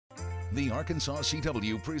The Arkansas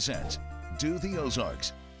CW presents Do the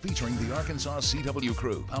Ozarks, featuring the Arkansas CW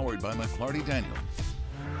crew, powered by McClarty Daniel.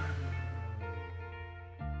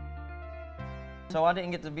 So I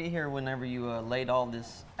didn't get to be here whenever you laid all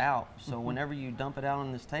this out. So whenever you dump it out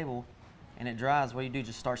on this table and it dries, what do you do?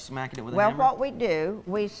 Just start smacking it with a hammer? Well, what we do,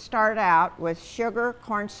 we start out with sugar,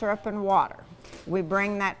 corn syrup, and water. We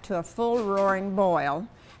bring that to a full roaring boil,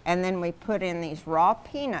 and then we put in these raw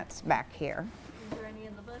peanuts back here. Is there any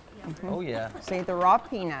in the book? Oh yeah. See the raw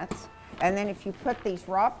peanuts? And then if you put these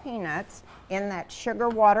raw peanuts in that sugar,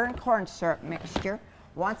 water, and corn syrup mixture,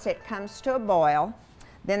 once it comes to a boil,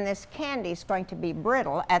 then this candy is going to be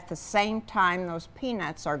brittle at the same time those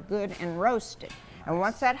peanuts are good and roasted. And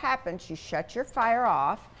once that happens, you shut your fire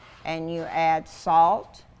off and you add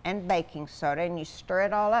salt and baking soda and you stir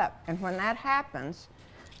it all up. And when that happens,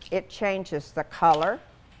 it changes the color,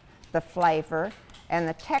 the flavor, and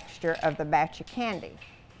the texture of the batch of candy.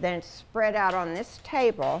 Then it's spread out on this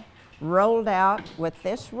table, rolled out with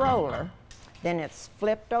this roller. Then it's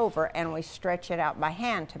flipped over and we stretch it out by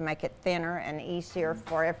hand to make it thinner and easier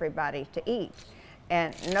for everybody to eat.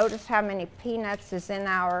 And notice how many peanuts is in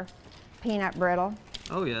our peanut brittle.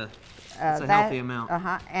 Oh yeah, it's a healthy amount.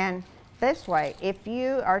 And this way, if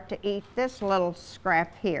you are to eat this little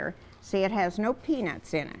scrap here, see it has no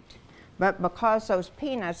peanuts in it. But because those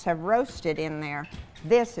peanuts have roasted in there,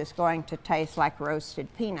 this is going to taste like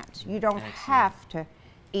roasted peanuts. You don't have to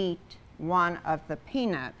eat one of the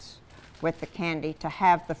peanuts with the candy to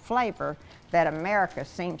have the flavor that America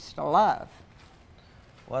seems to love.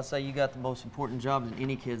 Well, I'd say you got the most important job in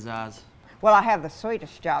any kid's eyes. Well, I have the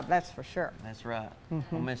sweetest job, that's for sure. That's right.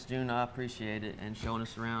 Well, Miss June, I appreciate it and showing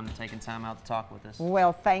us around and taking time out to talk with us.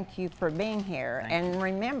 Well, thank you for being here. And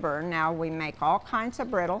remember, now we make all kinds of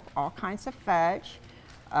brittle, all kinds of fudge,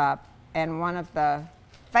 and one of the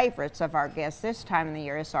favorites of our guests this time of the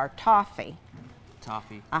year is our toffee.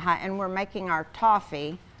 Toffee. And we're making our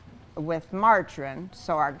toffee with margarine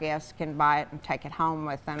so our guests can buy it and take it home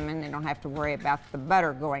with them and they don't have to worry about the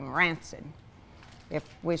butter going rancid. If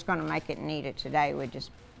we was going to make it and eat it today, we'd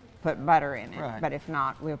just put butter in it. Right. But if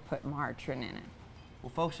not, we'll put margarine in it.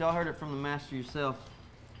 Well, folks, y'all heard it from the master yourself.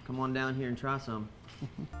 Come on down here and try some.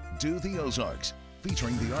 Do the Ozarks,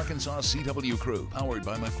 featuring the Arkansas CW crew, powered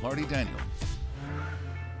by McClarty Daniel.